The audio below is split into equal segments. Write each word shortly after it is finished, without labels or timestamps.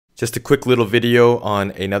Just a quick little video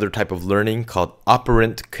on another type of learning called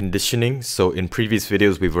operant conditioning. So in previous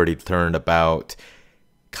videos, we've already learned about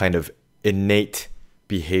kind of innate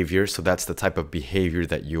behavior. So that's the type of behavior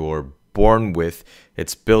that you're born with.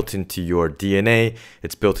 It's built into your DNA,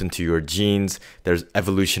 it's built into your genes. There's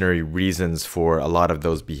evolutionary reasons for a lot of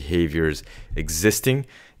those behaviors existing.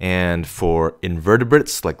 And for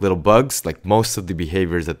invertebrates, like little bugs, like most of the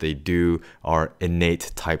behaviors that they do are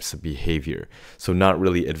innate types of behavior. So not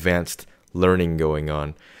really advanced learning going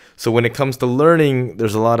on. So when it comes to learning,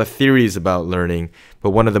 there's a lot of theories about learning, but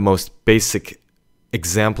one of the most basic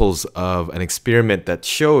examples of an experiment that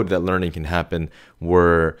showed that learning can happen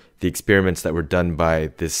were the experiments that were done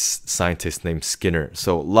by this scientist named Skinner.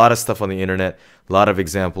 So a lot of stuff on the internet, a lot of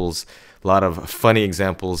examples, a lot of funny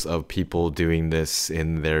examples of people doing this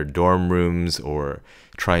in their dorm rooms or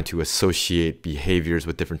trying to associate behaviors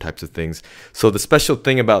with different types of things. So the special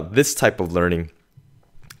thing about this type of learning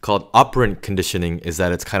called operant conditioning is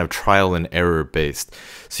that it's kind of trial and error based.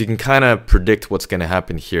 So you can kind of predict what's going to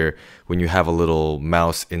happen here when you have a little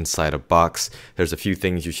mouse inside a box. There's a few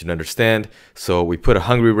things you should understand. So we put a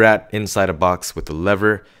hungry rat inside a box with a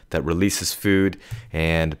lever that releases food,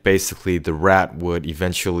 and basically the rat would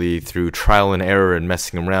eventually, through trial and error and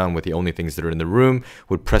messing around with the only things that are in the room,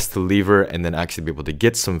 would press the lever and then actually be able to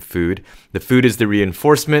get some food. The food is the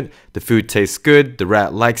reinforcement. The food tastes good. The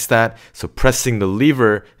rat likes that. So pressing the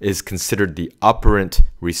lever is considered the operant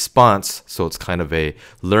response. So it's kind of a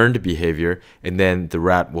learned behavior, and then the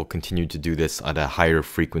rat will continue to do this at a higher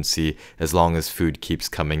frequency as long as food keeps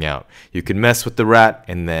coming out. You can mess with the rat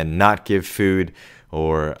and then not give food,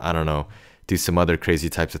 or I don't know, do some other crazy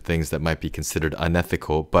types of things that might be considered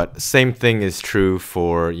unethical. But same thing is true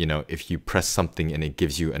for, if you press something and it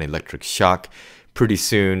gives you an electric shock, pretty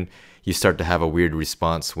soon you start to have a weird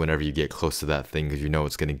response whenever you get close to that thing because you know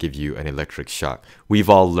it's going to give you an electric shock. We've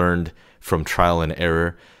all learned from trial and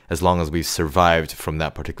error. As long as we've survived from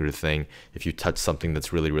that particular thing, if you touch something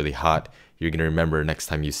that's really, really hot, you're going to remember next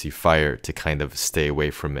time you see fire to kind of stay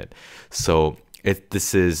away from it. So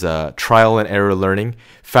this is trial and error learning.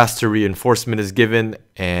 Faster reinforcement is given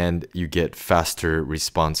and you get faster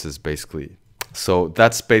responses basically. So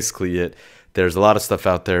that's basically it. There's a lot of stuff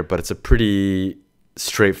out there, but it's a pretty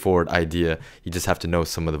straightforward idea. You just have to know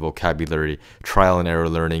some of the vocabulary. Trial and error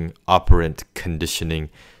learning, operant conditioning.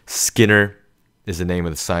 Skinner is the name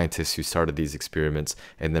of the scientist who started these experiments,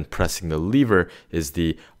 and then pressing the lever is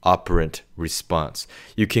the operant response.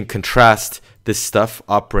 You can contrast this stuff,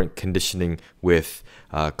 operant conditioning, with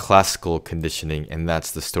classical conditioning, and that's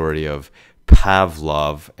the story of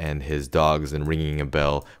Pavlov and his dogs and ringing a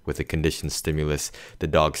bell with a conditioned stimulus. The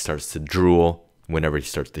dog starts to drool whenever he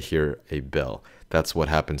starts to hear a bell. That's what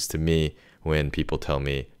happens to me when people tell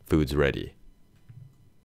me food's ready.